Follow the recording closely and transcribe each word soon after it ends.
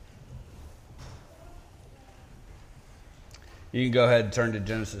You can go ahead and turn to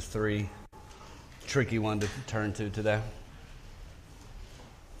Genesis 3. Tricky one to turn to today.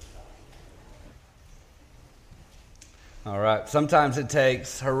 All right. Sometimes it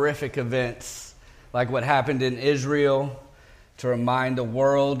takes horrific events like what happened in Israel to remind the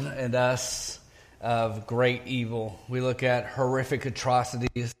world and us of great evil. We look at horrific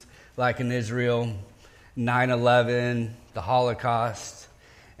atrocities like in Israel, 9/11, the Holocaust,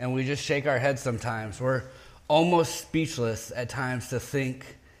 and we just shake our heads sometimes. We're almost speechless at times to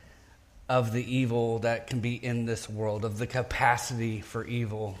think of the evil that can be in this world, of the capacity for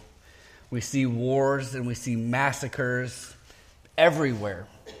evil. We see wars and we see massacres everywhere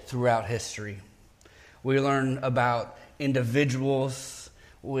throughout history. We learn about individuals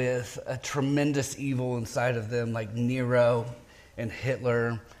with a tremendous evil inside of them, like Nero and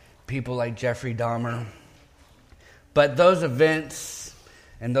Hitler, people like Jeffrey Dahmer. But those events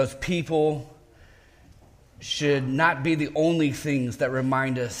and those people should not be the only things that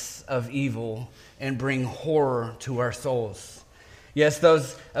remind us of evil and bring horror to our souls. Yes,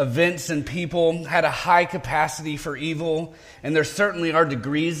 those events and people had a high capacity for evil, and there certainly are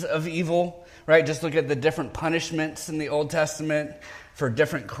degrees of evil, right? Just look at the different punishments in the Old Testament for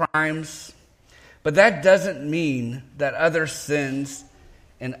different crimes. But that doesn't mean that other sins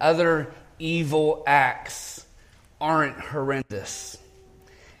and other evil acts aren't horrendous.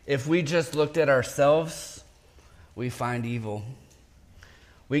 If we just looked at ourselves, we find evil.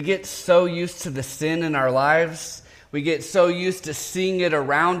 We get so used to the sin in our lives. We get so used to seeing it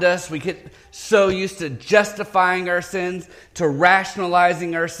around us. We get so used to justifying our sins, to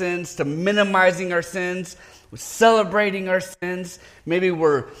rationalizing our sins, to minimizing our sins, celebrating our sins. Maybe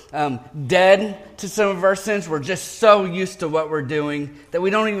we're dead to some of our sins. We're just so used to what we're doing that we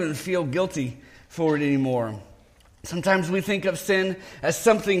don't even feel guilty for it anymore. Sometimes we think of sin as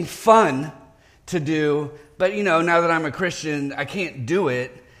something fun to do, but now that I'm a Christian, I can't do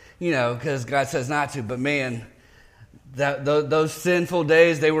it, because God says not to. But man, those sinful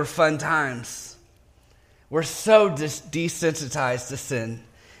days, they were fun times. We're so desensitized to sin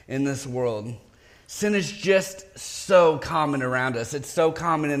in this world. Sin is just so common around us. It's so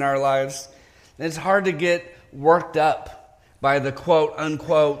common in our lives. And it's hard to get worked up by the quote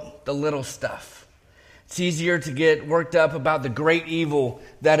unquote, the little stuff. It's easier to get worked up about the great evil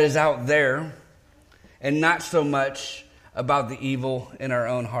that is out there and not so much about the evil in our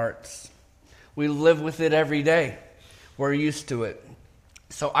own hearts. We live with it every day. We're used to it.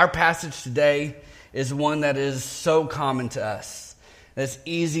 So our passage today is one that is so common to us. It's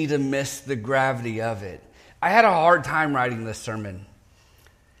easy to miss the gravity of it. I had a hard time writing this sermon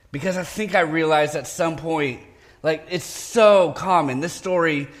because I think I realized at some point, it's so common. This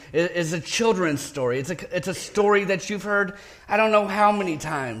story is a children's story. It's a story that you've heard I don't know how many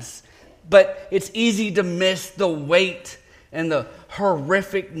times. But it's easy to miss the weight and the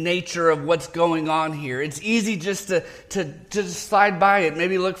horrific nature of what's going on here. It's easy just to slide by it.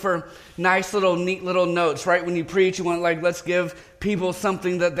 Maybe look for nice neat little notes. Right when you preach, you want let's give people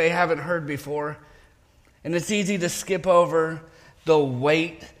something that they haven't heard before. And it's easy to skip over the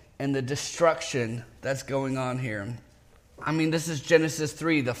weight and the destruction that's going on here. I mean, this is Genesis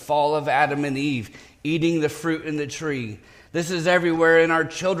 3, the fall of Adam and Eve, eating the fruit in the tree. This is everywhere in our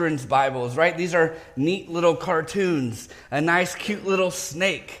children's Bibles, right? These are neat little cartoons, a nice, cute little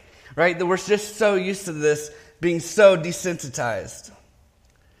snake, right? That we're just so used to this being so desensitized.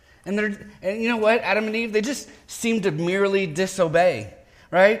 And you know what? Adam and Eve, they just seem to merely disobey,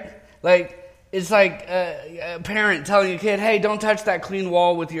 right? It's like a parent telling a kid, hey, don't touch that clean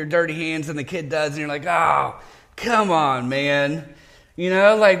wall with your dirty hands, and the kid does, and you're like, oh, come on, man.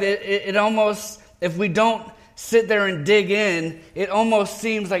 It almost, if we don't sit there and dig in, it almost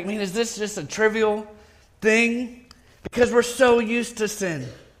seems like, man, is this just a trivial thing? Because we're so used to sin.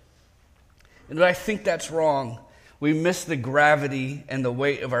 And I think that's wrong. We miss the gravity and the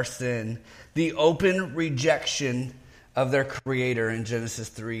weight of our sin. The open rejection of their Creator in Genesis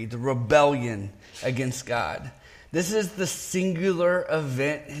 3. The rebellion against God. This is the singular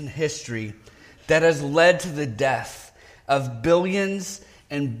event in history that has led to the death of billions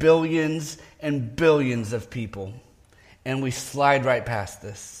and billions and billions of people. And we slide right past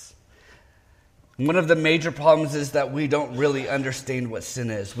this. One of the major problems is that we don't really understand what sin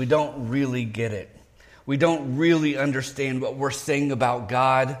is. We don't really get it. We don't really understand what we're saying about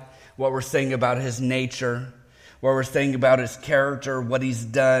God, what we're saying about His nature, what we're saying about His character, what He's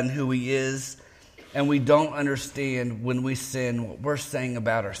done, who He is. And we don't understand when we sin what we're saying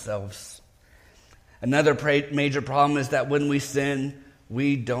about ourselves. Another major problem is that when we sin,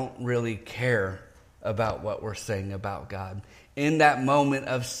 we don't really care about what we're saying about God. In that moment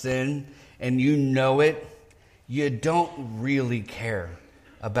of sin, and you know it, you don't really care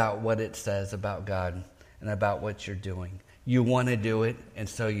about what it says about God and about what you're doing. You want to do it, and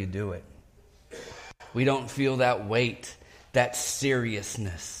so you do it. We don't feel that weight, that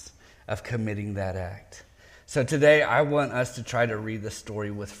seriousness of committing that act. So today, I want us to try to read the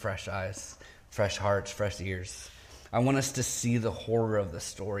story with fresh eyes, fresh hearts, fresh ears. I want us to see the horror of the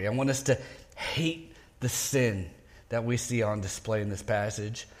story. I want us to hate the sin that we see on display in this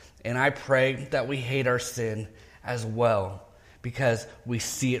passage. And I pray that we hate our sin as well, because we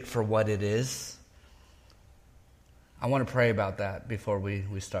see it for what it is. I want to pray about that before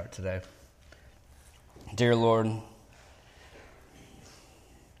we start today. Dear Lord,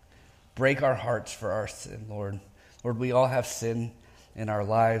 break our hearts for our sin, Lord. Lord, we all have sin in our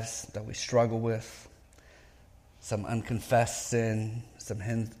lives that we struggle with. Some unconfessed sin, some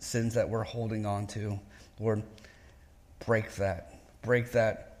sins that we're holding on to. Lord, break that. Break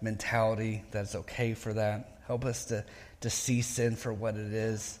that mentality that's okay for that. Help us to see sin for what it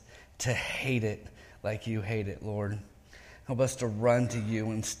is, to hate it like you hate it, Lord. Help us to run to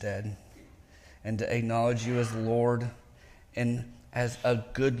you instead, and to acknowledge you as Lord and as a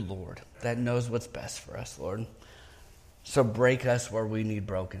good Lord that knows what's best for us, Lord. So break us where we need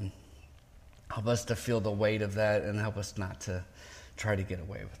broken. Help us to feel the weight of that, and help us not to try to get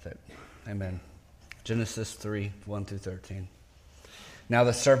away with it. Amen. Genesis 3, 1 through 13. Now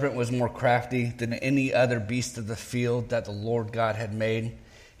the serpent was more crafty than any other beast of the field that the Lord God had made.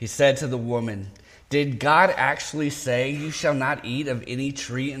 He said to the woman, "Did God actually say, 'You shall not eat of any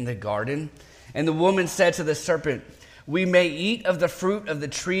tree in the garden'?" And the woman said to the serpent, "We may eat of the fruit of the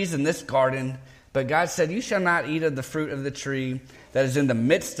trees in this garden, but God said, 'You shall not eat of the fruit of the tree that is in the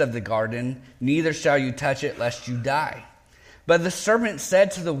midst of the garden, neither shall you touch it, lest you die.' But the serpent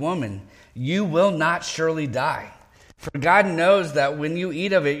said to the woman, 'You will not surely die. For God knows that when you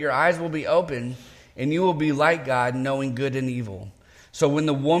eat of it, your eyes will be open, and you will be like God, knowing good and evil.' So when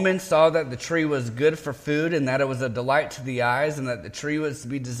the woman saw that the tree was good for food, and that it was a delight to the eyes, and that the tree was to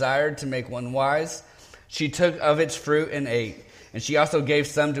be desired to make one wise, she took of its fruit and ate. And she also gave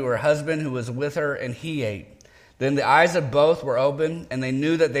some to her husband who was with her, and he ate. Then the eyes of both were open, and they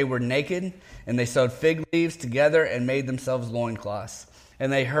knew that they were naked, and they sewed fig leaves together and made themselves loincloths.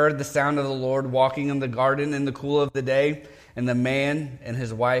 And they heard the sound of the Lord walking in the garden in the cool of the day, and the man and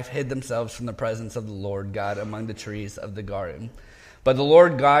his wife hid themselves from the presence of the Lord God among the trees of the garden. But the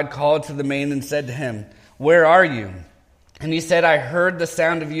Lord God called to the man and said to him, 'Where are you?' And he said, 'I heard the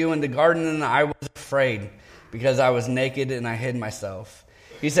sound of you in the garden, and I was afraid, because I was naked and I hid myself.'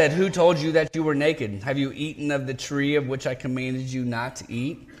 He said, 'Who told you that you were naked? Have you eaten of the tree of which I commanded you not to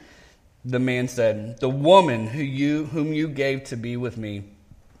eat?' The man said, 'The woman whom you gave to be with me,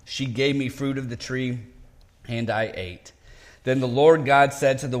 she gave me fruit of the tree, and I ate.' Then the Lord God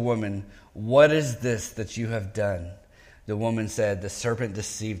said to the woman, 'What is this that you have done?' The woman said, 'The serpent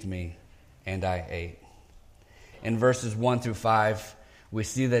deceived me, and I ate.'" In verses 1 through 5, we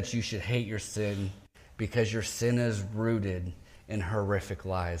see that you should hate your sin because your sin is rooted in horrific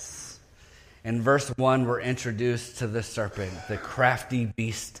lies. In verse 1, we're introduced to the serpent, the crafty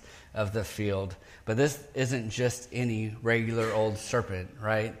beast of the field. But this isn't just any regular old serpent,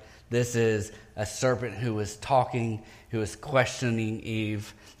 right? This is a serpent who is talking, who is questioning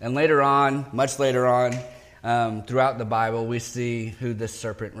Eve. And later on, much later on, throughout the Bible, we see who this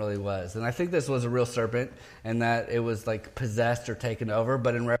serpent really was. And I think this was a real serpent, and that it was like possessed or taken over.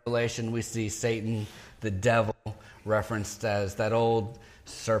 But in Revelation, we see Satan, the devil, referenced as that old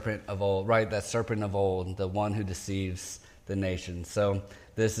serpent of old, right? That serpent of old, the one who deceives the nations. So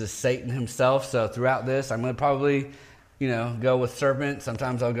this is Satan himself. So throughout this, I'm going to probably, go with serpent.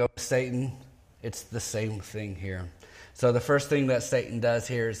 Sometimes I'll go with Satan. It's the same thing here. So the first thing that Satan does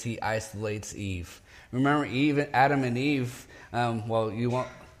here is he isolates Eve. Remember Adam and Eve,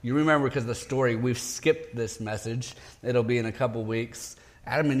 you remember because of the story, we've skipped this message. It'll be in a couple weeks.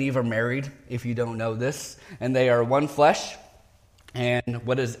 Adam and Eve are married, if you don't know this, and they are one flesh. And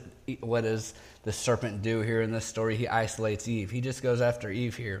what does the serpent do here in this story? He isolates Eve. He just goes after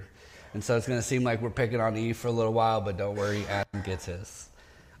Eve here. And so it's going to seem like we're picking on Eve for a little while, but don't worry, Adam gets his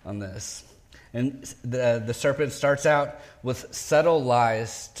on this. And the serpent starts out with subtle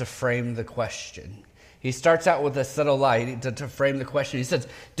lies to frame the question. He starts out with a subtle lie to frame the question. He says,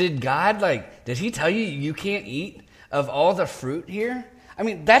 did he tell you can't eat of all the fruit here? I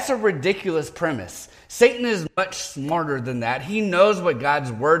mean, that's a ridiculous premise. Satan is much smarter than that. He knows what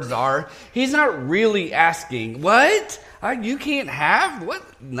God's words are. He's not really asking, what? You can't have?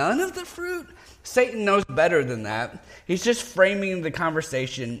 What? None of the fruit? Satan knows better than that. He's just framing the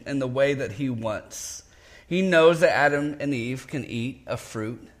conversation in the way that he wants. He knows that Adam and Eve can eat a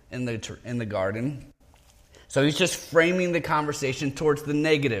fruit in the garden. So he's just framing the conversation towards the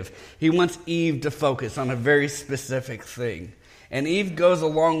negative. He wants Eve to focus on a very specific thing. And Eve goes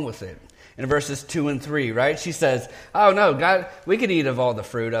along with it. In verses 2 and 3, right? She says, oh no, God, we could eat of all the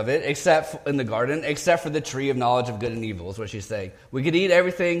fruit of it, except in the garden, except for the tree of knowledge of good and evil, is what she's saying. We could eat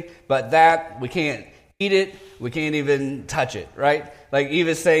everything, but that, we can't eat it, we can't even touch it, right? Like Eve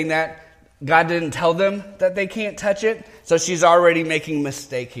is saying that God didn't tell them that they can't touch it, so she's already making a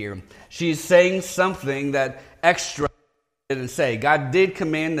mistake here. She's saying something that extra didn't say. God did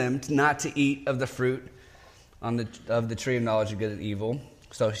command them not to eat of the fruit of the tree of knowledge of good and evil.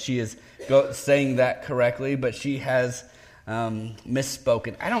 So she is saying that correctly, but she has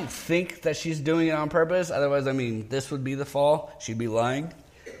misspoken. I don't think that she's doing it on purpose. Otherwise, this would be the fall. She'd be lying.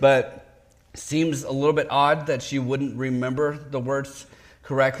 But seems a little bit odd that she wouldn't remember the words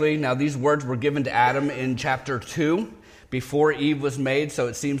correctly. Now, these words were given to Adam in chapter 2 before Eve was made. So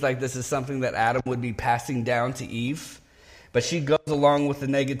it seems like this is something that Adam would be passing down to Eve. But she goes along with the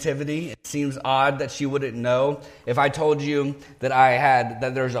negativity. It seems odd that she wouldn't know. If I told you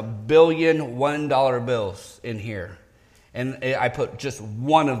that there's a billion $1 bills in here, and I put just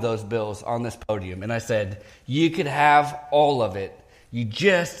one of those bills on this podium, and I said, you could have all of it. You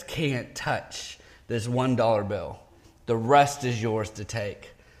just can't touch this $1 bill. The rest is yours to take.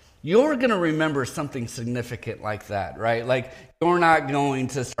 You're going to remember something significant like that, right? Like, you're not going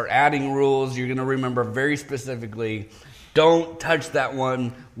to start adding rules. You're going to remember very specifically, don't touch that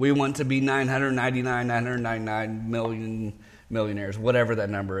one. We want to be 999 million millionaires, whatever that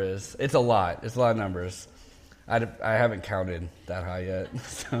number is. It's a lot. It's a lot of numbers. I haven't counted that high yet,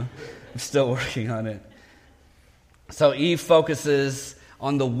 so I'm still working on it. So Eve focuses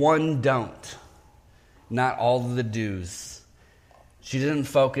on the one don't, not all of the do's. She didn't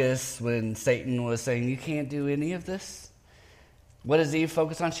focus when Satan was saying, you can't do any of this. What does Eve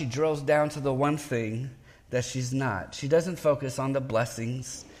focus on? She drills down to the one thing that she's not. She doesn't focus on the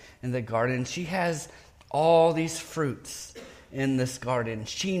blessings in the garden. She has all these fruits in this garden.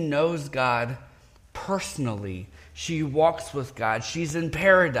 She knows God personally. She walks with God. She's in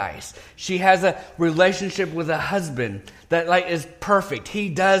paradise. She has a relationship with a husband that is perfect. He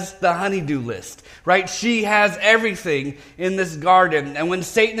does the honey-do list, right? She has everything in this garden. And when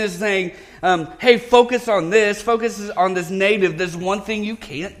Satan is saying, hey, focus on this native, this one thing, you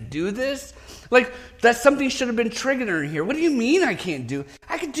can't do this. That something should have been triggered in here. What do you mean I can't do?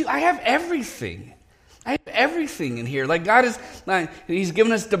 I have everything. I have everything in here. God He's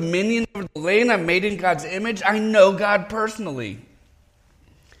given us dominion over the land. I'm made in God's image. I know God personally.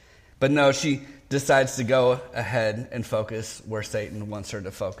 But no, she decides to go ahead and focus where Satan wants her to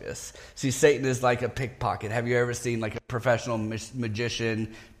focus. See, Satan is like a pickpocket. Have you ever seen a professional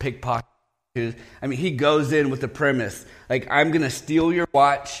magician pickpocket? He goes in with the premise, I'm going to steal your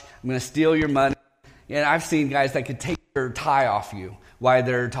watch. I'm going to steal your money. And I've seen guys that could take your tie off you while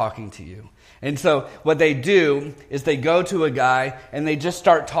they're talking to you. And so what they do is they go to a guy and they just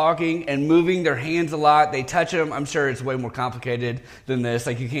start talking and moving their hands a lot. They touch him. I'm sure it's way more complicated than this.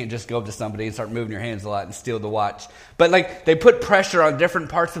 You can't just go up to somebody and start moving your hands a lot and steal the watch. But they put pressure on different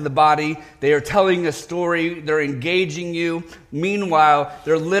parts of the body. They are telling a story. They're engaging you. Meanwhile,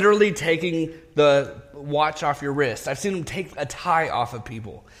 they're literally taking the watch off your wrist. I've seen them take a tie off of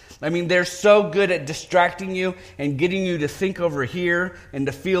people. They're so good at distracting you and getting you to think over here and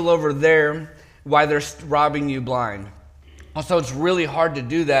to feel over there while they're robbing you blind. Also, it's really hard to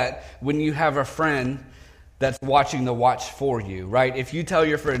do that when you have a friend that's watching the watch for you, right? If you tell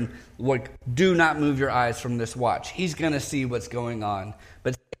your friend, do not move your eyes from this watch, he's going to see what's going on.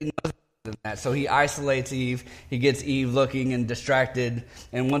 But Satan knows better than that. So he isolates Eve. He gets Eve looking and distracted.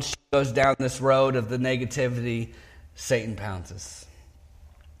 And once she goes down this road of the negativity, Satan pounces.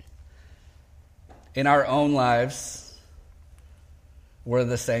 In our own lives, we're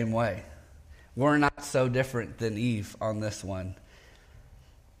the same way. We're not so different than Eve on this one.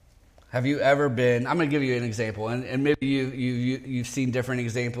 Have you ever been, I'm going to give you an example, and maybe you've seen different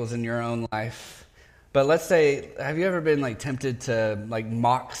examples in your own life. But let's say, have you ever been tempted to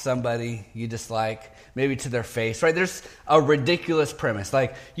mock somebody you dislike, maybe to their face, right? There's a ridiculous premise,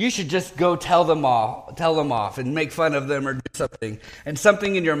 you should just go tell them off and make fun of them or do something. And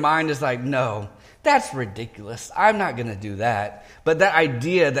something in your mind is no, that's ridiculous. I'm not going to do that. But that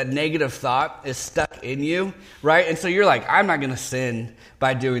idea, that negative thought is stuck in you, right? And so you're I'm not going to sin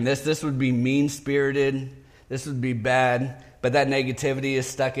by doing this. This would be mean-spirited. This would be bad. But that negativity is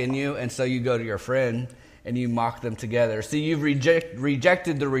stuck in you. And so you go to your friend and you mock them together. See, you've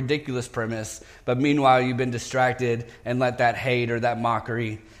rejected the ridiculous premise. But meanwhile, you've been distracted and let that hate or that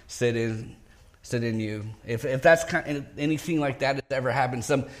mockery sit sit in you. If that's anything like that has ever happened,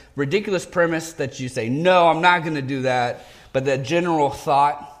 some ridiculous premise that you say, no, I'm not going to do that, but that general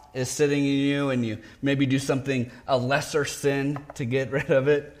thought is sitting in you and you maybe do a lesser sin to get rid of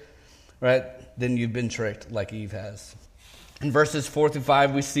it, right? Then you've been tricked like Eve has. In verses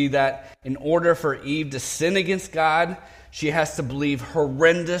 4-5, we see that in order for Eve to sin against God, she has to believe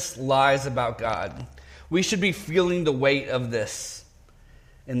horrendous lies about God. We should be feeling the weight of this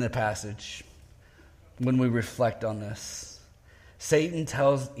in the passage when we reflect on this. Satan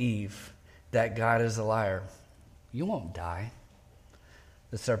tells Eve that God is a liar. You won't die,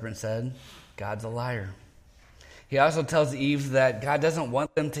 the serpent said. God's a liar. He also tells Eve that God doesn't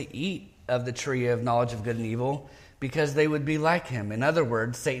want them to eat of the tree of knowledge of good and evil because they would be like him. In other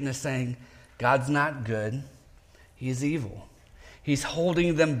words, Satan is saying, God's not good, he's evil. He's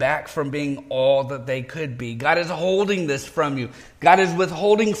holding them back from being all that they could be. God is holding this from you. God is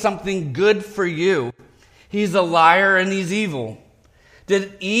withholding something good for you. He's a liar and he's evil.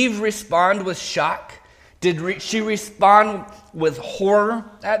 Did Eve respond with shock? Did she respond with horror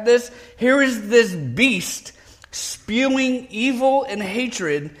at this? Here is this beast spewing evil and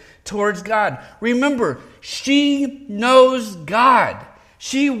hatred towards God. Remember, she knows God.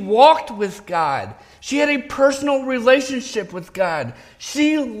 She walked with God. She had a personal relationship with God.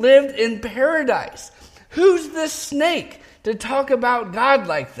 She lived in paradise. Who's this snake to talk about God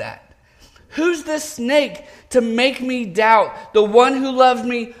like that? Who's this snake to make me doubt the one who loves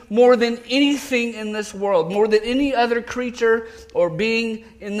me more than anything in this world, more than any other creature or being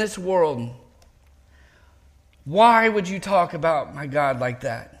in this world? Why would you talk about my God like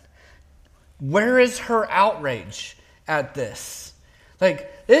that? Where is her outrage at this?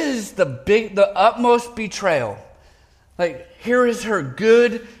 Like, this is the utmost betrayal. Like, here is her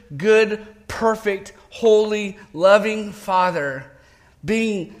good, perfect, holy, loving Father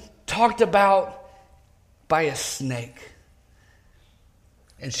being talked about by a snake.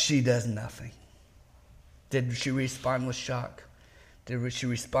 And she does nothing. Did she respond with shock? Did she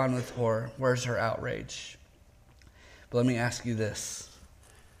respond with horror? Where's her outrage? But let me ask you this.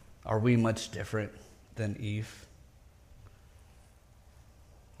 Are we much different than Eve?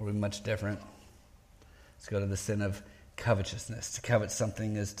 Are we much different? Let's go to the sin of covetousness. To covet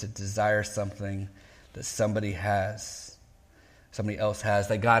something is to desire something that somebody else has,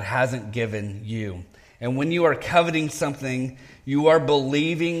 that God hasn't given you. And when you are coveting something, you are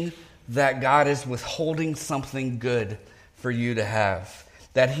believing that God is withholding something good for you to have,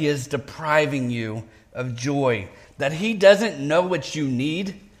 that he is depriving you of joy, that he doesn't know what you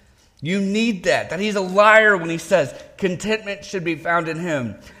need. You need that he's a liar when he says contentment should be found in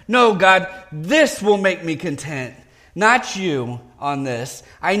him. No, God, this will make me content, not you on this.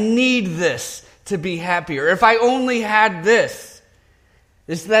 I need this to be happier. If I only had this,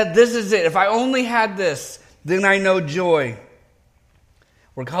 it's that this is it. If I only had this, then I know joy.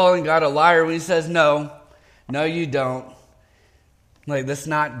 We're calling God a liar when he says, no, you don't. Like, that's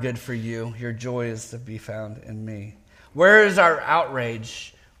not good for you. Your joy is to be found in me. Where is our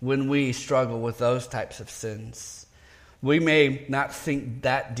outrage when we struggle with those types of sins? We may not think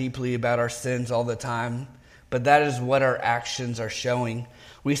that deeply about our sins all the time, but that is what our actions are showing.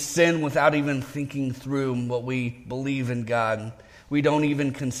 We sin without even thinking through what we believe in God. We don't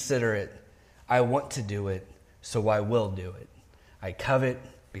even consider it. I want to do it, so I will do it. I covet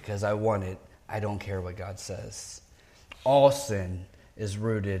because I want it. I don't care what God says. All sin is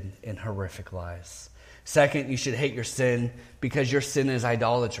rooted in horrific lies. Second, you should hate your sin because your sin is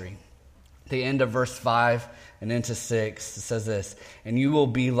idolatry. The end of verse 5 and into 6, it says this, and you will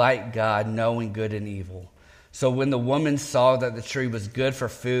be like God, knowing good and evil. So when the woman saw that the tree was good for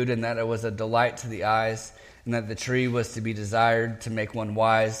food and that it was a delight to the eyes and that the tree was to be desired to make one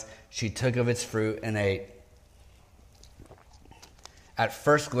wise, she took of its fruit and ate. At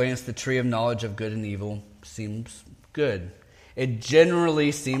first glance, the tree of knowledge of good and evil seems good. It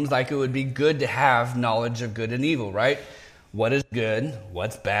generally seems like it would be good to have knowledge of good and evil, right? What is good?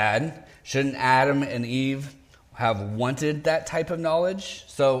 What's bad? Shouldn't Adam and Eve have wanted that type of knowledge?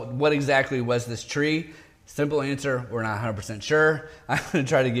 So what exactly was this tree? Simple answer, we're not 100% sure. I'm going to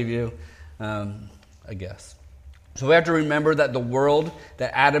try to give you a guess. So we have to remember that the world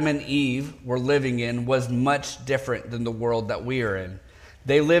that Adam and Eve were living in was much different than the world that we are in.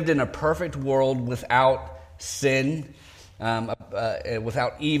 They lived in a perfect world without sin,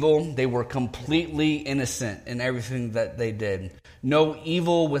 without evil. They were completely innocent in everything that they did. No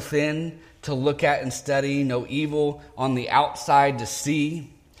evil within to look at and study. No evil on the outside to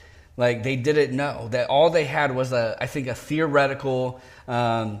see. Like, they didn't know that all they had was a theoretical,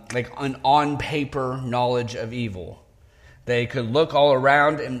 like an on paper knowledge of evil. They could look all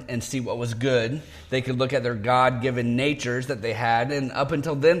around and see what was good. They could look at their God-given natures that they had, and up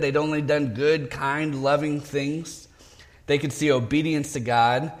until then, they'd only done good, kind, loving things. They could see obedience to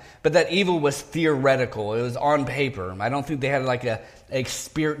God, but that evil was theoretical. It was on paper. I don't think they had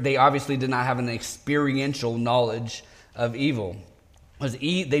they obviously did not have an experiential knowledge of evil.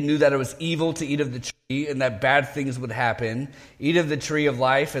 They knew that it was evil to eat of the tree and that bad things would happen. Eat of the tree of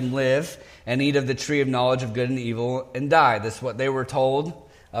life and live, and eat of the tree of knowledge of good and evil and die. That's what they were told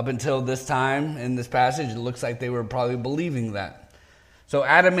up until this time in this passage. It looks like they were probably believing that. So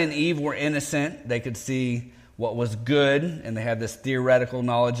Adam and Eve were innocent. They could see what was good, and they had this theoretical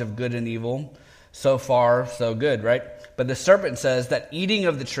knowledge of good and evil. So far, so good, right? But the serpent says that eating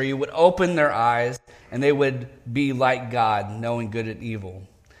of the tree would open their eyes, and they would be like God, knowing good and evil.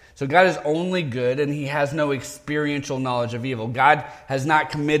 So God is only good, and he has no experiential knowledge of evil. God has not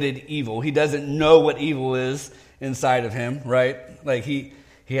committed evil. He doesn't know what evil is inside of him, right? Like he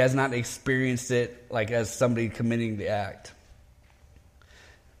has not experienced it like as somebody committing the act.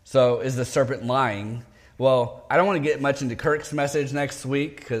 So is the serpent lying? Well, I don't want to get much into Kirk's message next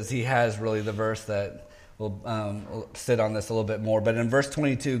week because he has really the verse that will sit on this a little bit more. But in verse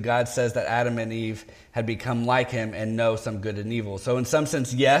 22, God says that Adam and Eve had become like him and know some good and evil. So in some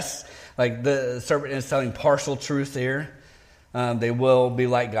sense, yes, like the serpent is telling partial truth here. They will be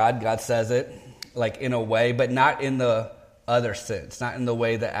like God. God says it like in a way, but not in the other sense, not in the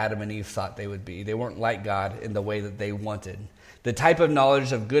way that Adam and Eve thought they would be. They weren't like God in the way that they wanted. The type of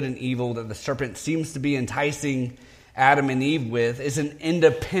knowledge of good and evil that the serpent seems to be enticing Adam and Eve with is an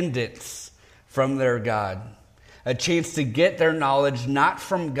independence from their God. A chance to get their knowledge not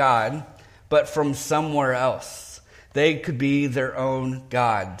from God, but from somewhere else. They could be their own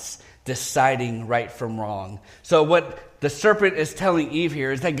gods, deciding right from wrong. So what the serpent is telling Eve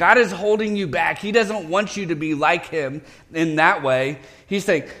here is that God is holding you back. He doesn't want you to be like him in that way. He's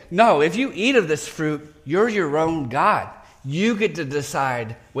saying, no, if you eat of this fruit, you're your own God. You get to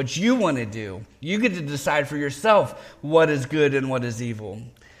decide what you want to do. You get to decide for yourself what is good and what is evil.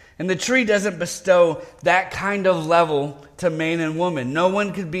 And the tree doesn't bestow that kind of level to man and woman. No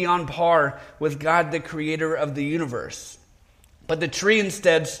one could be on par with God, the creator of the universe. But the tree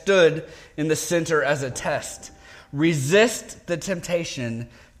instead stood in the center as a test. Resist the temptation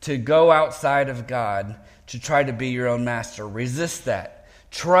to go outside of God to try to be your own master. Resist that.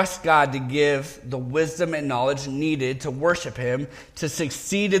 Trust God to give the wisdom and knowledge needed to worship him, to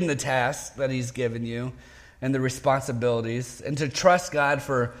succeed in the tasks that he's given you and the responsibilities, and to trust God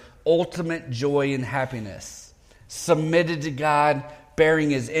for ultimate joy and happiness. Submitted to God,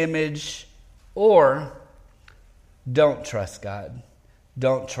 bearing his image, or don't trust God.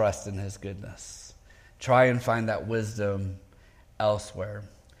 Don't trust in his goodness. Try and find that wisdom elsewhere.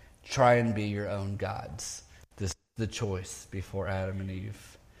 Try and be your own gods. This is the choice before Adam and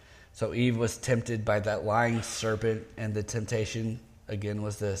Eve. So Eve was tempted by that lying serpent, and the temptation, again,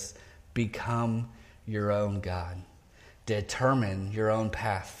 was this: become your own God. Determine your own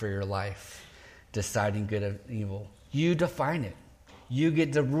path for your life, deciding good and evil. You define it. You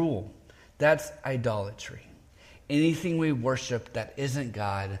get to rule. That's idolatry. Anything we worship that isn't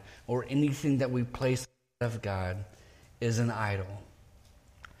God, or anything that we place of God, is an idol.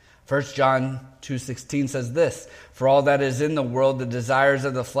 1 John 2:16 says this: for all that is in the world, the desires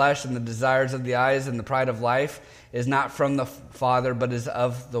of the flesh and the desires of the eyes and the pride of life is not from the Father, but is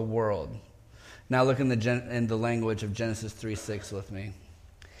of the world. Now look in the language of Genesis 3:6 with me.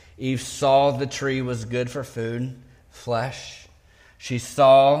 Eve saw the tree was good for food, flesh. She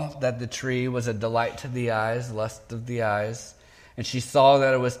saw that the tree was a delight to the eyes, lust of the eyes. And she saw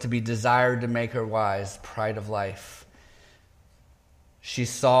that it was to be desired to make her wise, pride of life. She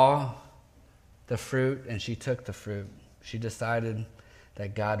saw the fruit and she took the fruit. She decided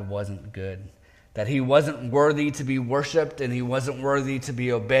that God wasn't good, that he wasn't worthy to be worshipped and he wasn't worthy to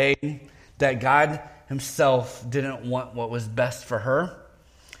be obeyed, that God himself didn't want what was best for her,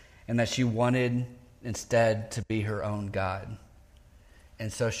 and that she wanted instead to be her own God.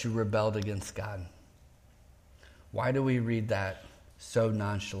 And so she rebelled against God. Why do we read that so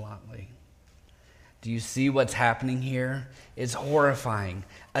nonchalantly? Do you see what's happening here? It's horrifying.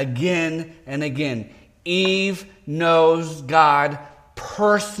 Again and again, Eve knows God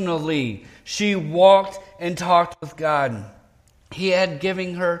personally. She walked and talked with God. He had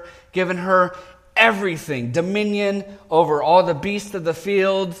given her everything, dominion over all the beasts of the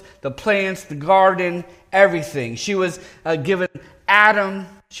fields, the plants, the garden, everything. She was given Adam.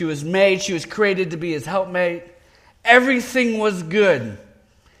 She was made. She was created to be his helpmate. Everything was good.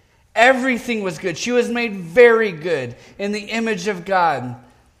 Everything was good. She was made very good in the image of God.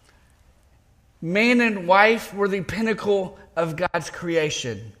 Man and wife were the pinnacle of God's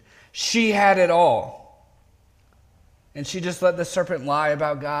creation. She had it all. And she just let the serpent lie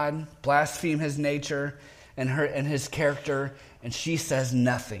about God, blaspheme his nature and his character, and she says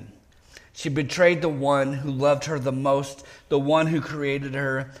nothing. She betrayed the one who loved her the most, the one who created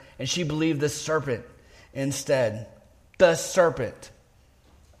her, and she believed the serpent instead. The serpent.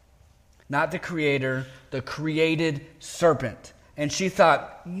 Not the creator, the created serpent. And she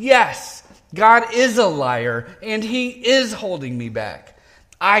thought, yes, God is a liar, and he is holding me back.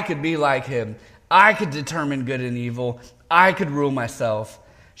 I could be like him. I could determine good and evil. I could rule myself.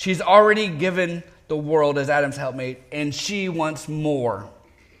 She's already given the world as Adam's helpmate, and she wants more.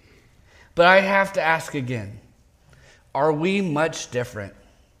 But I have to ask again, are we much different?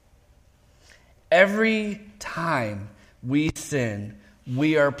 Every time we sin,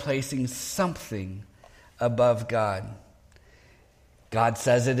 we are placing something above God. God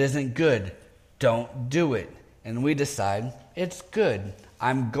says it isn't good. Don't do it. And we decide, it's good.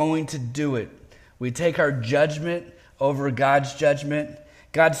 I'm going to do it. We take our judgment over God's judgment.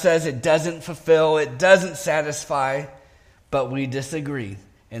 God says it doesn't fulfill, it doesn't satisfy, but we disagree,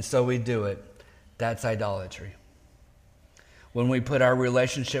 and so we do it. That's idolatry. When we put our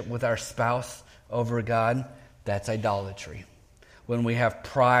relationship with our spouse over God, that's idolatry. When we have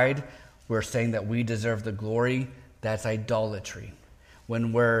pride, we're saying that we deserve the glory, that's idolatry.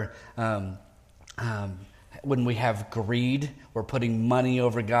 When we have greed, we're putting money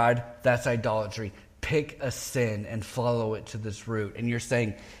over God, that's idolatry. Pick a sin and follow it to this root. And you're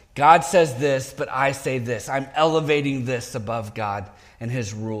saying, God says this, but I say this. I'm elevating this above God and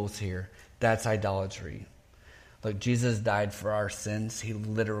his rules here. That's idolatry. Look, Jesus died for our sins. He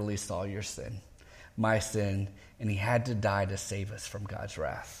literally saw your sin, my sin, and he had to die to save us from God's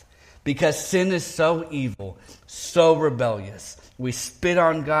wrath. Because sin is so evil, so rebellious. We spit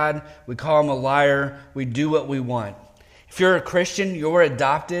on God, we call him a liar, we do what we want. If you're a Christian, you're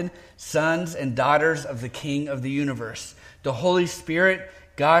adopted sons and daughters of the King of the universe. The Holy Spirit,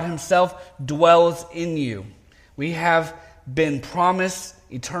 God himself, dwells in you. We have been promised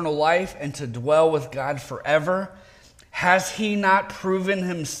eternal life and to dwell with God forever. Has he not proven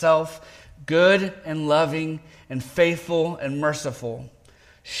himself good and loving and faithful and merciful?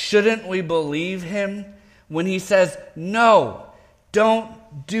 Shouldn't we believe him when he says, no,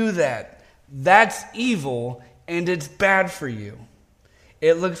 don't do that. That's evil and it's bad for you.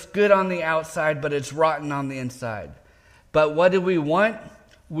 It looks good on the outside, but it's rotten on the inside. But what do we want?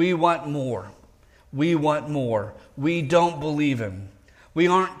 We want more. We want more. We don't believe him. We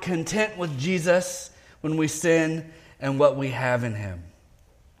aren't content with Jesus when we sin and what we have in him.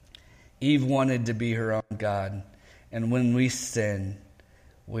 Eve wanted to be her own God, and when we sin,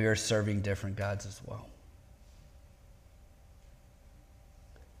 we are serving different gods as well.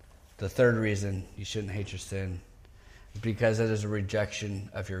 The third reason you shouldn't hate your sin is because it is a rejection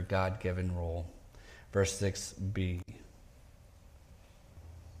of your God-given role. Verse 6b.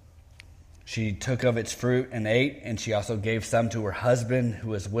 She took of its fruit and ate, and she also gave some to her husband who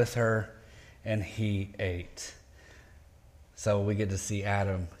was with her, and he ate. So we get to see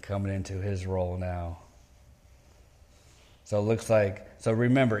Adam coming into his role now. So it looks like, so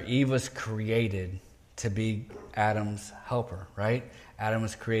remember, Eve was created to be Adam's helper, right? Adam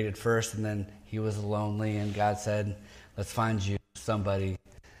was created first, and then he was lonely, and God said, let's find you somebody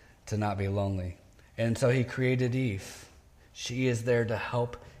to not be lonely. And so he created Eve. She is there to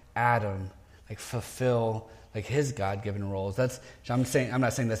help Adam fulfill his God-given roles. I'm not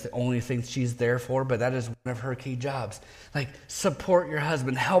saying that's the only thing she's there for, but that is one of her key jobs. Support your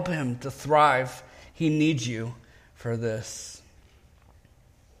husband, help him to thrive. He needs you for this.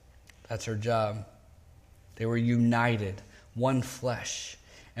 That's her job. They were united, one flesh.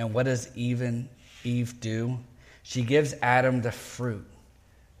 And what does Eve do? She gives Adam the fruit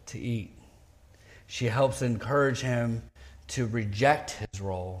to eat. She helps encourage him to reject his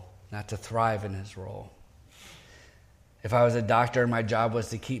role, not to thrive in his role. If I was a doctor and my job was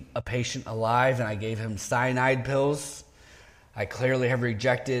to keep a patient alive and I gave him cyanide pills, I clearly have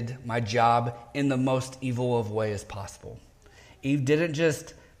rejected my job in the most evil of ways possible. Eve didn't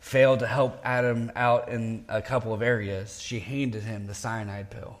just fail to help Adam out in a couple of areas. She handed him the cyanide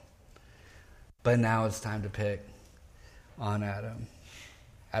pill. But now it's time to pick on Adam.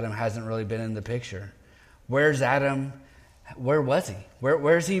 Adam hasn't really been in the picture. Where's Adam? Where was he?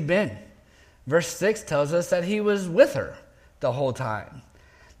 Where's he been? Verse 6 tells us that he was with her the whole time.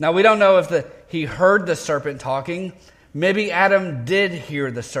 Now, we don't know if he heard the serpent talking. Maybe Adam did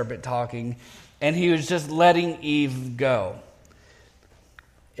hear the serpent talking, and he was just letting Eve go.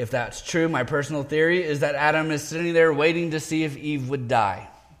 If that's true, my personal theory is that Adam is sitting there waiting to see if Eve would die.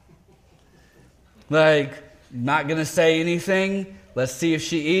 Like, not going to say anything. Let's see if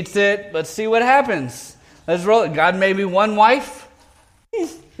she eats it. Let's see what happens. Let's roll it. God made me one wife.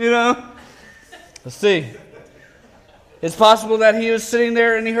 Let's see. It's possible that he was sitting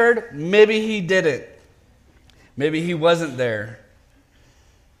there and he heard. Maybe he didn't. Maybe he wasn't there.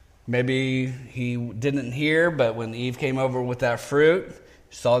 Maybe he didn't hear, but when Eve came over with that fruit,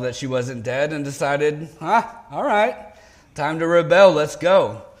 saw that she wasn't dead and decided, all right, time to rebel, let's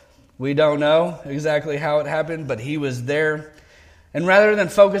go. We don't know exactly how it happened, but he was there. And rather than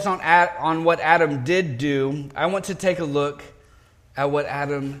focus on what Adam did do, I want to take a look at what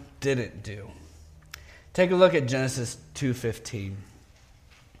Adam didn't do. Take a look at Genesis 2:15.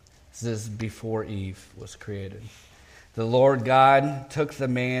 This is before Eve was created. The Lord God took the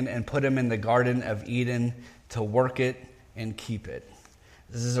man and put him in the Garden of Eden to work it and keep it.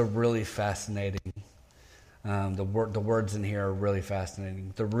 This is a really fascinating, the words in here are really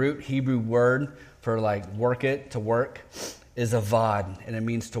fascinating. The root Hebrew word for work it, to work, is avad, and it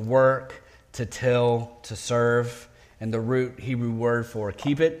means to work, to till, to serve. And the root Hebrew word for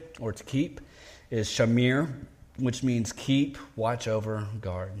keep it, or to keep, is shamir, which means keep, watch over,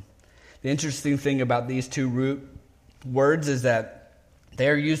 guard. The interesting thing about these two root words is that they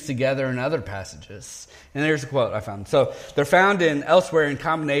are used together in other passages. And there's a quote I found. So they're found elsewhere in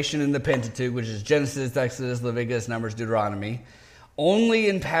combination in the Pentateuch, which is Genesis, Exodus, Leviticus, Numbers, Deuteronomy. Only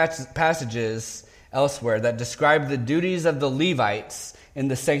in passages elsewhere that describe the duties of the Levites in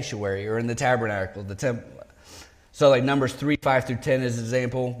the sanctuary or in the tabernacle, the temple. So Numbers 3:5-10 is an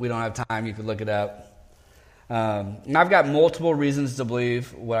example. We don't have time. You can look it up. And I've got multiple reasons to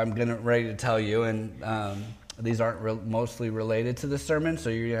believe what I'm ready to tell you. And these aren't mostly related to the sermon,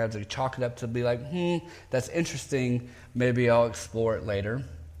 so you're going to have to chalk it up to be like, that's interesting. Maybe I'll explore it later.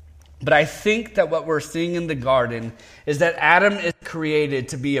 But I think that what we're seeing in the garden is that Adam is created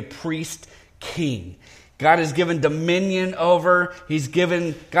to be a priest king. God has given dominion over.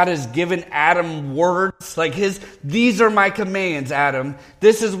 God has given Adam words these are my commands, Adam.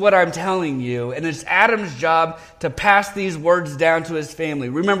 This is what I'm telling you. And it's Adam's job to pass these words down to his family.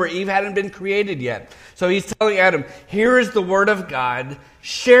 Remember, Eve hadn't been created yet. So he's telling Adam, here is the word of God.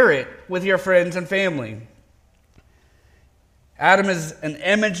 Share it with your friends and family. Adam is an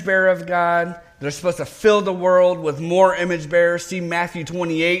image bearer of God. They're supposed to fill the world with more image bearers. See Matthew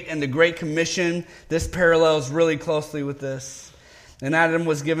 28 and the Great Commission. This parallels really closely with this. And Adam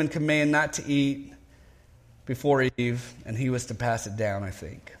was given command not to eat before Eve, and he was to pass it down, I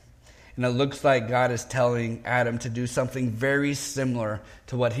think. And it looks like God is telling Adam to do something very similar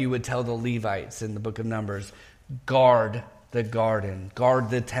to what he would tell the Levites in the book of Numbers. Guard the garden.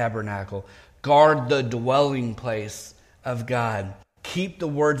 Guard the tabernacle. Guard the dwelling place of God. Keep the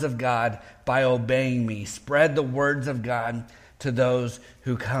words of God by obeying me. Spread the words of God to those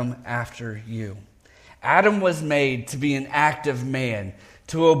who come after you. Adam was made to be an active man,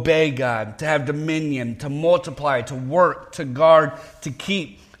 to obey God, to have dominion, to multiply, to work, to guard, to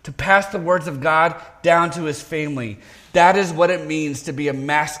keep, to pass the words of God down to his family. That is what it means to be a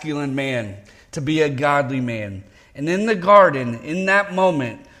masculine man, to be a godly man. And in the garden, in that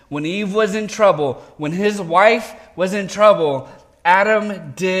moment, when Eve was in trouble, when his wife was in trouble,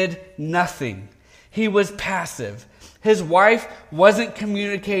 Adam did nothing. He was passive. His wife wasn't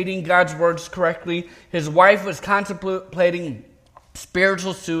communicating God's words correctly. His wife was contemplating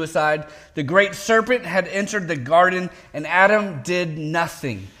spiritual suicide. The great serpent had entered the garden, and Adam did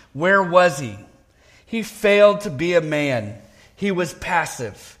nothing. Where was he? He failed to be a man. He was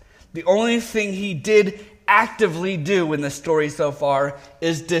passive. The only thing he did actively do in the story so far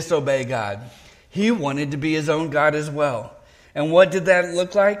is disobey God. He wanted to be his own God as well. And what did that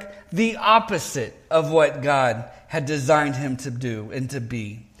look like? The opposite of what God had designed him to do and to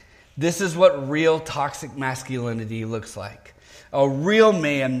be. This is what real toxic masculinity looks like. A real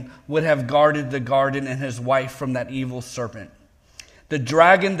man would have guarded the garden and his wife from that evil serpent. The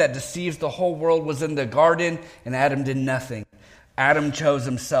dragon that deceives the whole world was in the garden, and Adam did nothing. Adam chose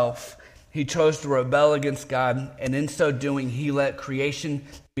himself. He chose to rebel against God, and in so doing, he let creation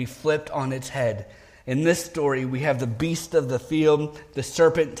be flipped on its head. In this story, we have the beast of the field, the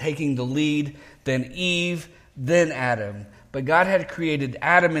serpent taking the lead, then Eve, then Adam. But God had created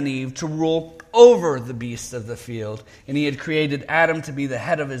Adam and Eve to rule over the beasts of the field, and he had created Adam to be the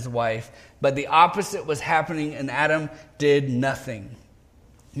head of his wife. But the opposite was happening, and Adam did nothing.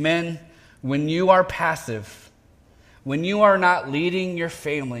 Men, when you are passive, when you are not leading your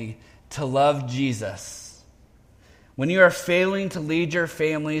family to love Jesus, when you are failing to lead your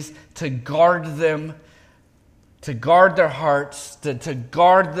families, to guard them, to guard their hearts, to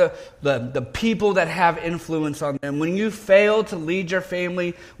guard the people that have influence on them. When you fail to lead your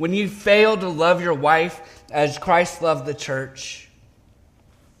family, when you fail to love your wife as Christ loved the church,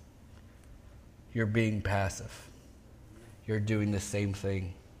 you're being passive. You're doing the same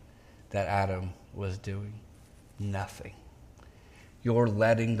thing that Adam was doing. Nothing. You're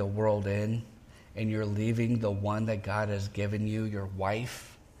letting the world in, and you're leaving the one that God has given you, your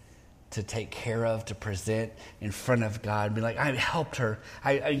wife, to take care of, to present in front of God. Be like, I helped her.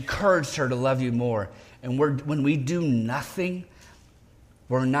 I encouraged her to love you more. And when we do nothing,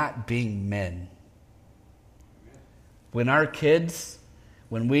 we're not being men.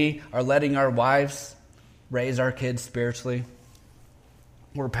 When we are letting our wives raise our kids spiritually,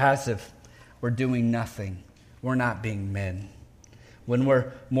 we're passive. We're doing nothing. We're not being men. When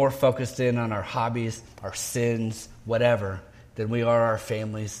we're more focused in on our hobbies, our sins, whatever, than we are our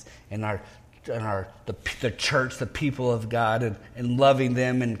families and the church, the people of God, and loving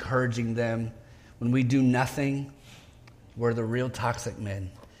them, encouraging them. When we do nothing, we're the real toxic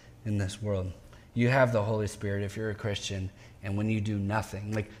men in this world. You have the Holy Spirit if you're a Christian, and when you do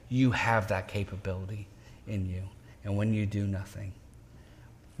nothing, like you have that capability in you. And when you do nothing,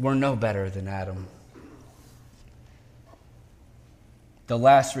 we're no better than Adam. The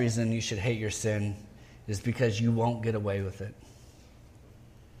last reason you should hate your sin is because you won't get away with it.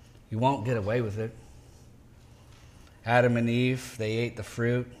 You won't get away with it. Adam and Eve, they ate the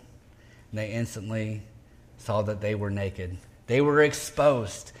fruit, and they instantly saw that they were naked. They were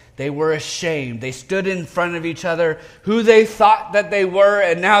exposed. They were ashamed. They stood in front of each other, who they thought that they were,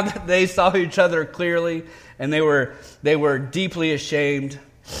 and now that they saw each other clearly, and they were deeply ashamed.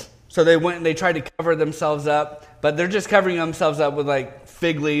 So they went and they tried to cover themselves up, but they're just covering themselves up with like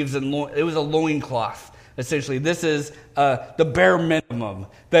fig leaves, and it was a loincloth. Essentially, this is the bare minimum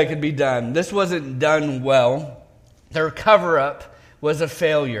that could be done. This wasn't done well. Their cover-up was a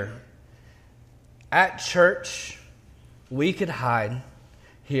failure. At church, we could hide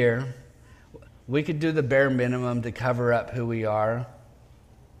here. We could do the bare minimum to cover up who we are.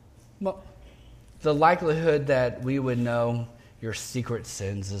 Well, the likelihood that we would know your secret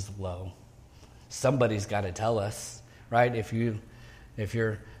sins is low. Somebody's got to tell us, right? If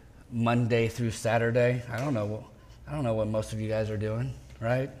you're Monday through Saturday, I don't know what most of you guys are doing,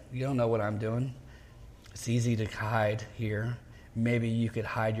 right? You don't know what I'm doing. It's easy to hide here. Maybe you could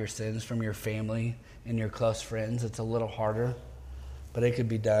hide your sins from your family and your close friends. It's a little harder, but it could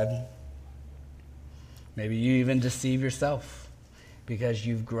be done. Maybe you even deceive yourself because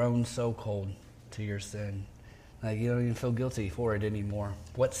you've grown so cold to your sin. Like you don't even feel guilty for it anymore.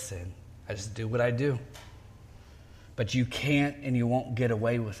 What sin? I just do what I do. But you can't and you won't get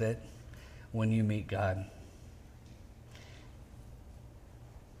away with it when you meet God.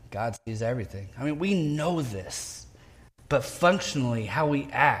 God sees everything. I mean, we know this. But functionally, how we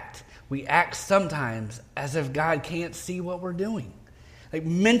act sometimes as if God can't see what we're doing. Like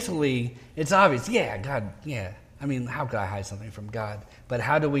mentally, it's obvious. Yeah, God, yeah. I mean, how could I hide something from God? But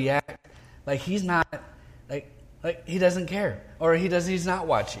how do we act? Like he's not, like he doesn't care. Or he's not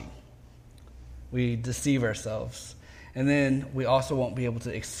watching. We deceive ourselves. And then we also won't be able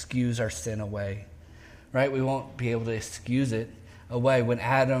to excuse our sin away. Right? We won't be able to excuse it away.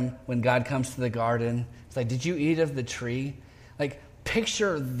 When God comes to the garden, it's like, did you eat of the tree? Like,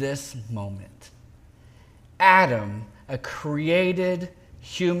 picture this moment. Adam, a created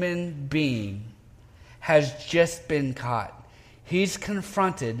human being, has just been caught. He's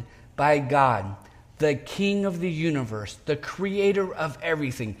confronted by God, the King of the universe, the creator of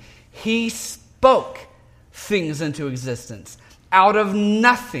everything. He spoke things into existence out of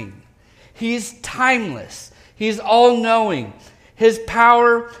nothing. He's timeless. He's all-knowing. His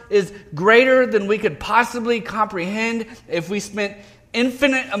power is greater than we could possibly comprehend if we spent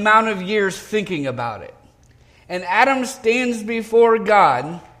infinite amount of years thinking about it. And Adam stands before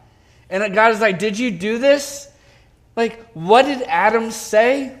God, and God is like, did you do this? Like, what did Adam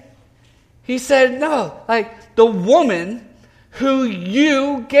say? He said, no, like, the woman who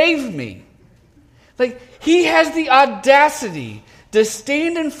you gave me. Like, he has the audacity to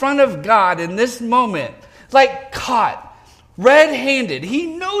stand in front of God in this moment, like caught, red-handed. He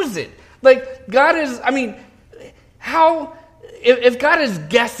knows it. Like, God is, I mean, if God is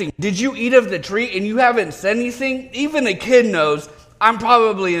guessing, did you eat of the tree and you haven't said anything? Even a kid knows, I'm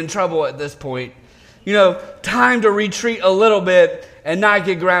probably in trouble at this point. You know, time to retreat a little bit and not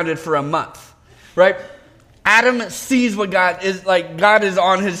get grounded for a month, right? Adam sees what God is like. God is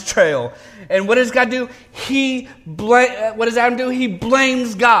on his trail. And what does God do? What does Adam do? He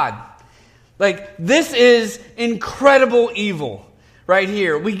blames God. Like, this is incredible evil right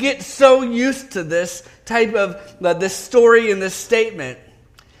here. We get so used to this type of this story and this statement.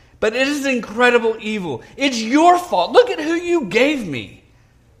 But it is incredible evil. It's your fault. Look at who you gave me.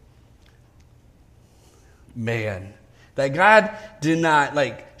 Man, that God did not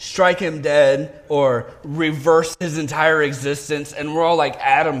strike him dead or reverse his entire existence, and we're all like,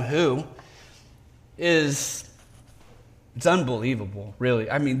 Adam who? It's unbelievable, really.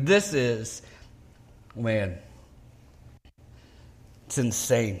 I mean, this is, man, it's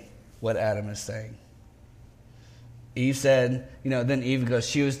insane what Adam is saying. Eve said, then Eve goes,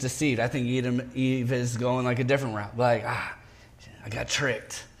 she was deceived. I think Eve is going a different route. I got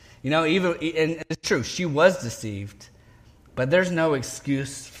tricked. Eve, and it's true, she was deceived. But there's no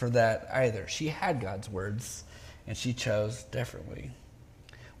excuse for that either. She had God's words, and she chose differently.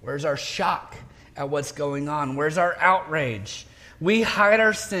 Where's our shock at what's going on? Where's our outrage? We hide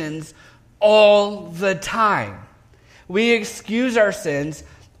our sins all the time. We excuse our sins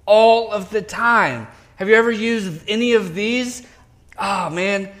all of the time. Have you ever used any of these? Oh,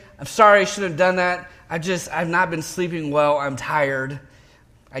 man, I'm sorry I should have done that. I've not been sleeping well. I'm tired.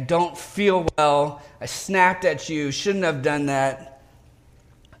 I don't feel well. I snapped at you. Shouldn't have done that.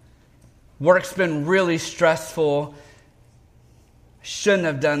 Work's been really stressful. Shouldn't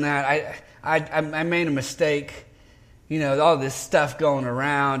have done that. I made a mistake. All this stuff going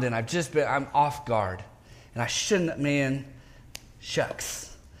around, and I'm off guard. And I shouldn't, man,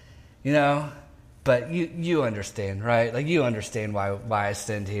 shucks. But you understand, right? You understand why I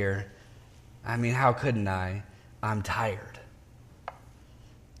sinned here. I mean, how couldn't I? I'm tired.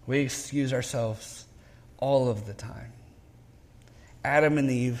 We excuse ourselves all of the time. Adam and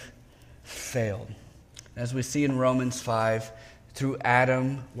Eve failed. As we see in Romans 5, through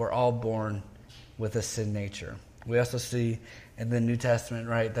Adam, we're all born with a sin nature. We also see in the New Testament,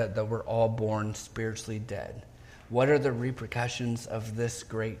 right, that we're all born spiritually dead. What are the repercussions of this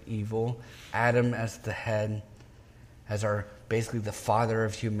great evil? Adam as the head, as basically the father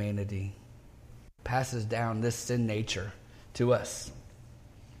of humanity, passes down this sin nature to us.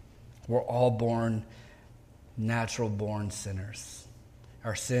 We're all born, natural-born sinners.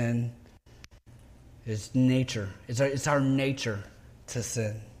 Our sin is nature. It's our nature to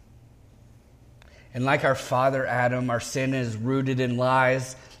sin. And like our father Adam, our sin is rooted in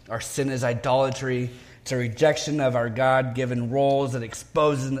lies. Our sin is idolatry. It's a rejection of our God-given roles that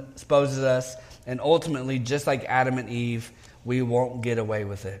exposes us. And ultimately, just like Adam and Eve, we won't get away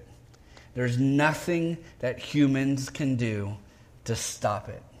with it. There's nothing that humans can do to stop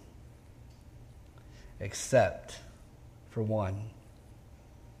it. Except for one,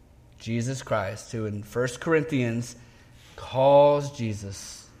 Jesus Christ, who in 1 Corinthians calls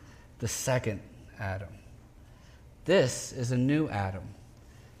Jesus the second Adam. This is a new Adam,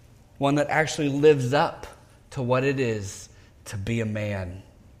 one that actually lives up to what it is to be a man.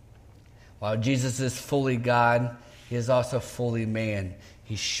 While Jesus is fully God, he is also fully man.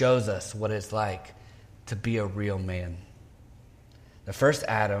 He shows us what it's like to be a real man. The first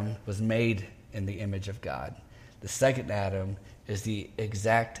Adam was made in the image of God. The second Adam is the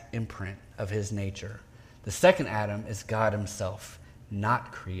exact imprint of his nature. The second Adam is God himself,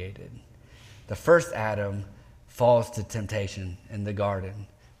 not created. The first Adam falls to temptation in the garden.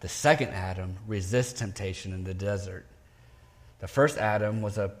 The second Adam resists temptation in the desert. The first Adam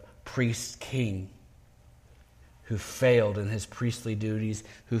was a priest king who failed in his priestly duties,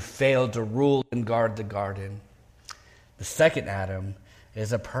 who failed to rule and guard the garden. The second Adam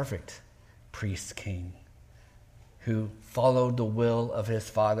is a perfect priest king who followed the will of his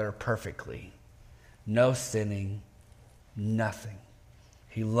Father perfectly. No sinning, nothing.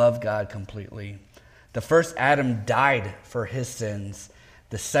 He loved God completely. The first Adam died for his sins.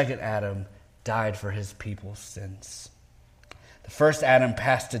 The second Adam died for his people's sins. The first Adam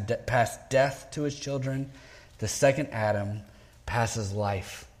passed death to his children. The second Adam passes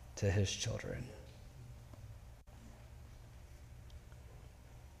life to his children.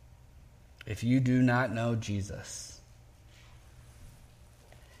 If you do not know Jesus,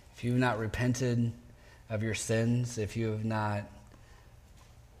 if you have not repented of your sins, if you have not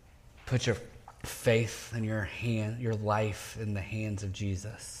put your faith and your life in the hands of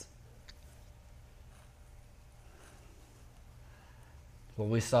Jesus, what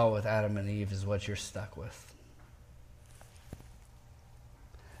we saw with Adam and Eve is what you're stuck with.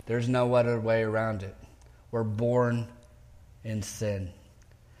 There's no other way around it. We're born in sin.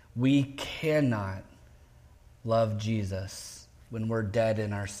 We cannot love Jesus when we're dead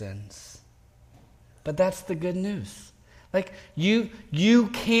in our sins. But that's the good news. You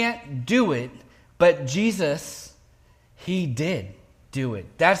can't do it, but Jesus, he did. do it.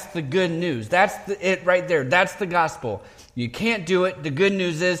 That's the good news. That's it right there. That's the gospel. You can't do it. The good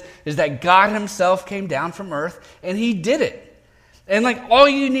news is that God himself came down from earth and he did it. And like all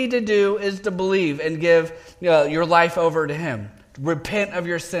you need to do is to believe and give your life over to him. Repent of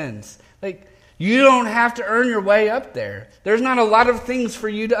your sins. Like you don't have to earn your way up there. There's not a lot of things for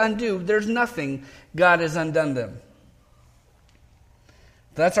you to undo. There's nothing. God has undone them.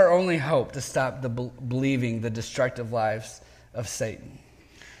 That's our only hope to stop believing the destructive lives of Satan.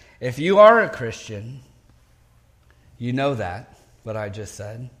 If you are a Christian, you know that, what I just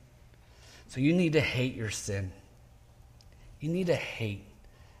said. So you need to hate your sin. You need to hate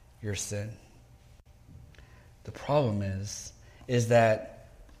your sin. The problem is that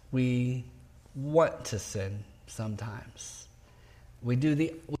we want to sin sometimes. We're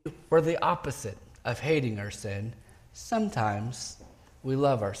the opposite of hating our sin. Sometimes we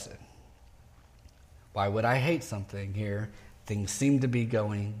love our sin. Why would I hate something here? Things seem to be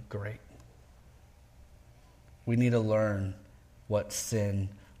going great. We need to learn what sin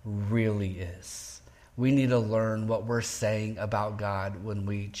really is. We need to learn what we're saying about God when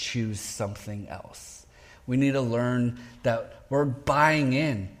we choose something else. We need to learn that we're buying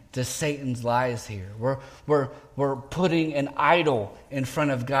in to Satan's lies here. We're putting an idol in front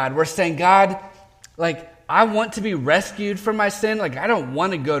of God. We're saying, God, like, I want to be rescued from my sin. Like, I don't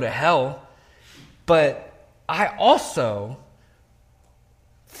want to go to hell. But I also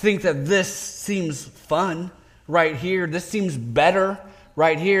think that this seems fun right here. This seems better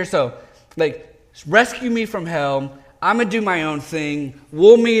right here. So, like, rescue me from hell. I'm going to do my own thing.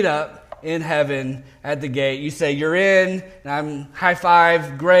 We'll meet up in heaven at the gate. You say, you're in. I'm high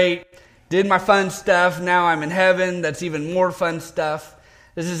five. Great. Did my fun stuff. Now I'm in heaven. That's even more fun stuff.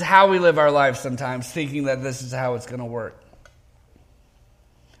 This is how we live our lives sometimes, thinking that this is how it's going to work.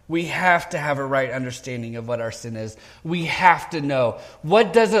 We have to have a right understanding of what our sin is. We have to know,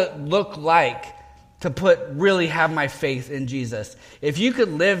 what does it look like to really have my faith in Jesus? If you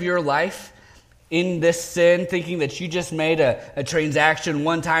could live your life in this sin, thinking that you just made a transaction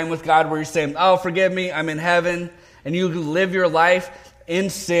one time with God where you're saying, oh, forgive me, I'm in heaven, and you live your life in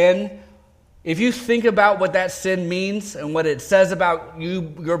sin, if you think about what that sin means and what it says about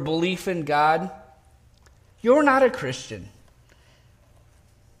your belief in God, you're not a Christian.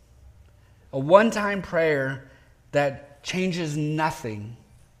 A one-time prayer that changes nothing.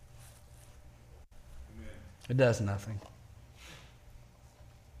 Amen. It does nothing.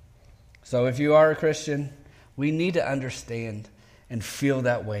 So if you are a Christian, we need to understand and feel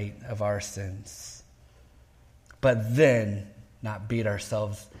that weight of our sins. But then not beat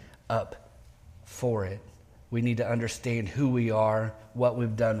ourselves up for it. We need to understand who we are, what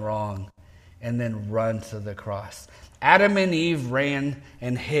we've done wrong, and then run to the cross. Adam and Eve ran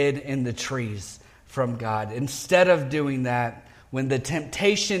and hid in the trees from God. Instead of doing that, when the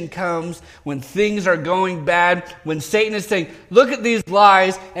temptation comes, when things are going bad, when Satan is saying, look at these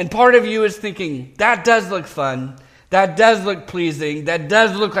lies, and part of you is thinking, that does look fun, that does look pleasing, that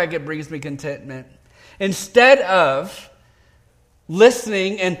does look like it brings me contentment. Instead of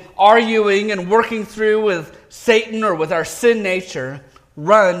listening and arguing and working through with Satan or with our sin nature,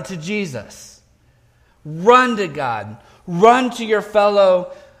 run to Jesus. Run to God. Run to your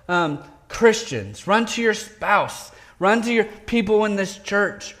fellow Christians. Run to your spouse. Run to your people in this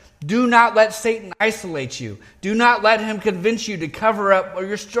church. Do not let Satan isolate you. Do not let him convince you to cover up where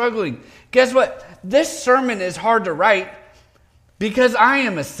you're struggling. Guess what? This sermon is hard to write because I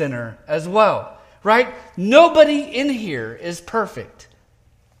am a sinner as well, right? Nobody in here is perfect.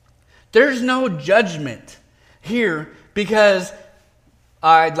 There's no judgment here because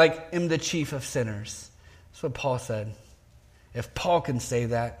I am the chief of sinners. That's what Paul said. If Paul can say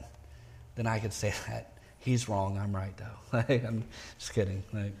that, then I could say that. He's wrong. I'm right, though. I'm just kidding.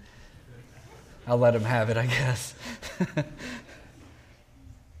 I'll let him have it, I guess.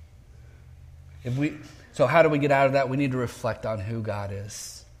 So how do we get out of that? We need to reflect on who God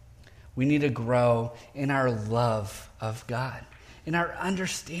is. We need to grow in our love of God, in our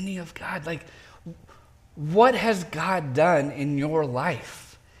understanding of God. What has God done in your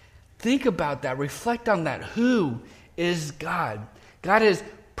life? Think about that. Reflect on that. Who is God? God is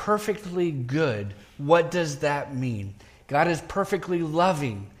perfectly good. What does that mean? God is perfectly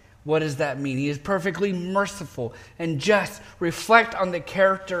loving. What does that mean? He is perfectly merciful and just. Reflect on the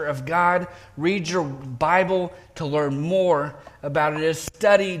character of God. Read your Bible to learn more about it.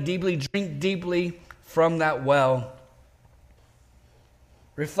 Study deeply, drink deeply from that well.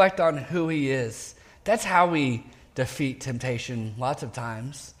 Reflect on who He is. That's how we defeat temptation lots of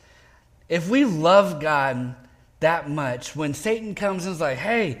times. If we love God that much, when Satan comes and is like,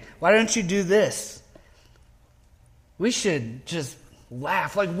 hey, why don't you do this? We should just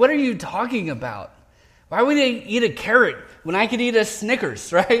laugh. Like, what are you talking about? Why would they eat a carrot when I could eat a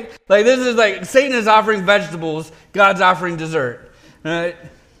Snickers, right? Like, this is like Satan is offering vegetables, God's offering dessert. Right?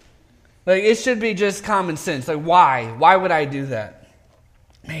 Like, it should be just common sense. Like, why? Why would I do that?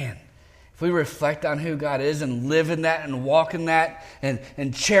 Man, if we reflect on who God is and live in that and walk in that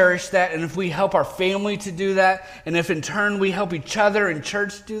and cherish that, and if we help our family to do that, and if in turn we help each other in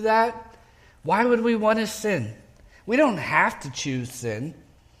church do that, why would we want to sin? We don't have to choose sin.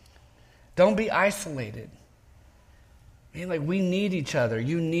 Don't be isolated. Man, like, we need each other.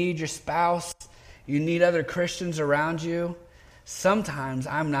 You need your spouse. You need other Christians around you. Sometimes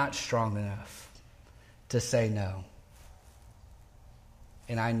I'm not strong enough to say no.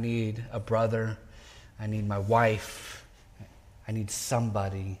 And I need a brother. I need my wife. I need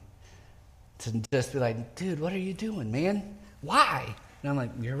somebody to just be like, dude, what are you doing, man? Why? And I'm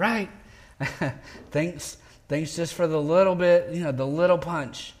like, you're right. Thanks just for the little bit, the little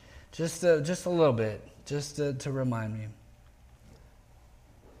punch. Just a little bit, just to remind me.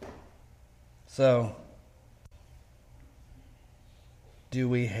 So, do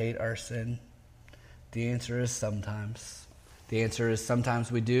we hate our sin? The answer is sometimes. The answer is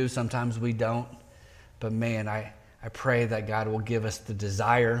sometimes we do, sometimes we don't. But man, I pray that God will give us the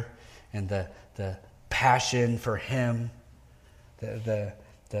desire and the passion for Him, the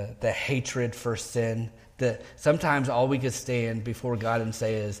hatred for sin. Sometimes all we could stand before God and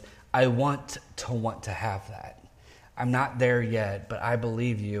say is, I want to have that. I'm not there yet, but I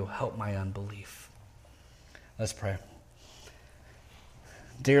believe you. Help my unbelief. Let's pray.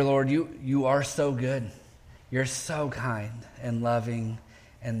 Dear Lord, you are so good. You're so kind and loving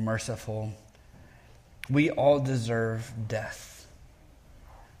and merciful. We all deserve death,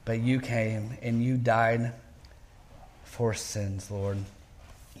 but you came and you died for sins, Lord.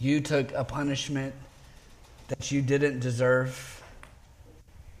 You took a punishment that you didn't deserve.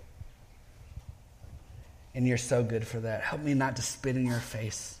 And you're so good for that. Help me not to spit in your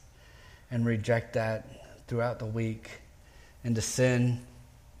face and reject that throughout the week and to sin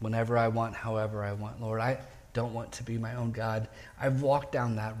whenever I want, however I want. Lord, I don't want to be my own God. I've walked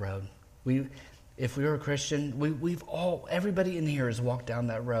down that road. If we were a Christian, everybody in here has walked down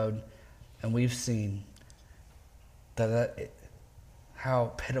that road, and we've seen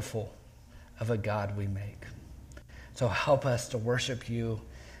how pitiful of a God we make. So help us to worship you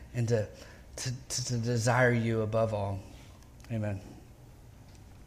and to desire you above all. Amen.